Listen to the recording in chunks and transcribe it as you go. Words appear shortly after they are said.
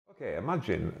Okay,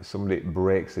 imagine somebody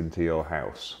breaks into your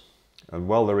house and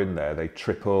while they're in there they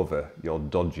trip over your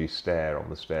dodgy stair on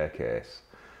the staircase.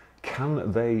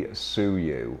 Can they sue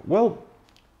you? Well,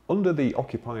 under the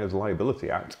Occupiers Liability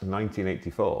Act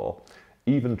 1984,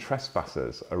 even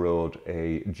trespassers are owed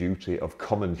a duty of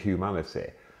common humanity.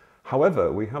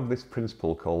 However, we have this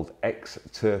principle called ex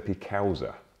Turpi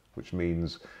Causa, which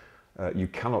means you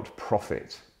cannot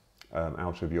profit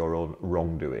out of your own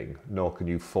wrongdoing, nor can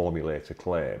you formulate a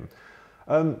claim.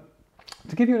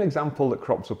 To give you an example that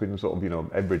crops up in sort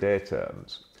of, everyday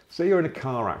terms, say you're in a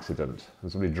car accident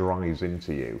and somebody drives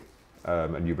into you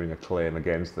and you bring a claim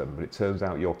against them, but it turns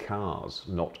out your car's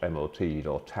not MOT'd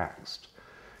or taxed.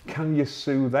 Can you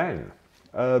sue then?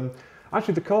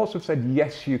 Actually, the courts have said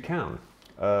yes, you can,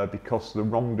 because the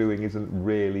wrongdoing isn't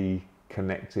really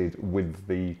connected with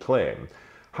the claim.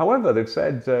 However, they've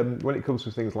said when it comes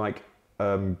to things like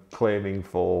claiming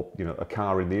for a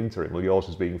car in the interim, well, yours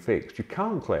is being fixed, you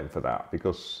can't claim for that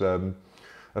because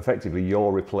effectively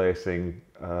you're replacing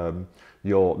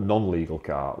your non-legal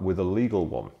car with a legal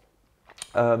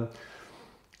one.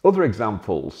 Other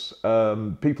examples,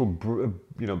 people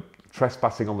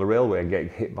trespassing on the railway and getting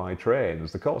hit by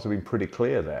trains. The courts have been pretty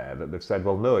clear there that they've said,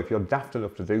 well, no, if you're daft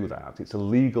enough to do that, it's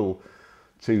illegal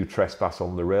to trespass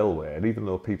on the railway. And even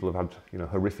though people have had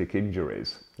horrific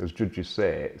injuries, as judges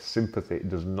say, sympathy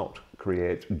does not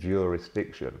create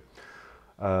jurisdiction.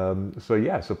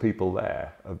 So people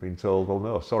there have been told, well,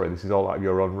 no, sorry, this is all out of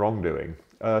your own wrongdoing.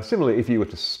 Similarly, if you were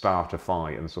to start a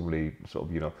fight and somebody sort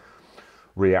of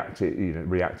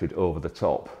reacted over the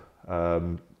top,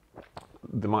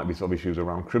 there might be some issues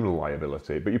around criminal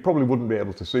liability, but you probably wouldn't be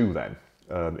able to sue then,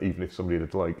 even if somebody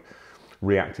had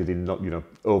reacted in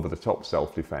over the top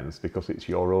self-defense, because it's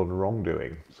your own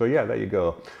wrongdoing. So yeah, there you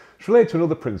go. It's related to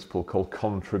another principle called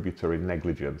contributory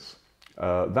negligence.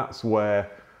 That's where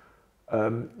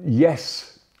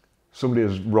yes, somebody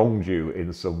has wronged you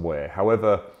in some way.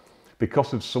 However,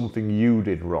 because of something you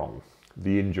did wrong,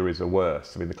 the injuries are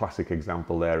worse. I mean, the classic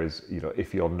example there is,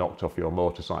 if you're knocked off your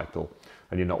motorcycle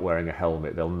and you're not wearing a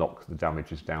helmet, they'll knock the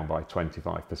damages down by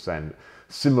 25%.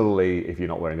 Similarly, if you're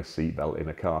not wearing a seatbelt in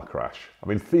a car crash. I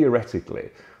mean, theoretically,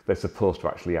 they're supposed to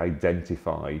actually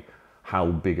identify how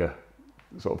big a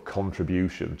sort of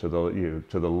contribution to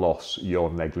the loss your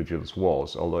negligence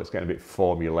was, although it's getting a bit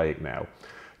formulaic now.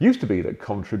 Used to be that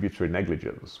contributory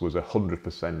negligence was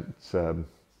 100%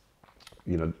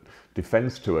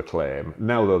 defence to a claim.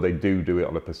 Now, though, they do it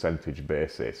on a percentage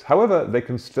basis. However, they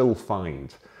can still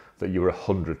find that you were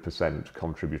 100%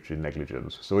 contributory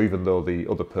negligence. So even though the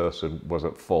other person was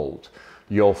at fault,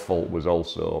 your fault was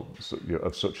also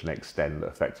of such an extent that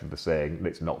effectively saying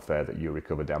it's not fair that you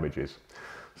recover damages.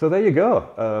 So there you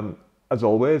go. As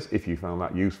always, if you found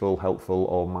that useful, helpful,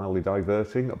 or mildly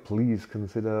diverting, please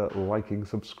consider liking,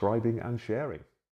 subscribing, and sharing.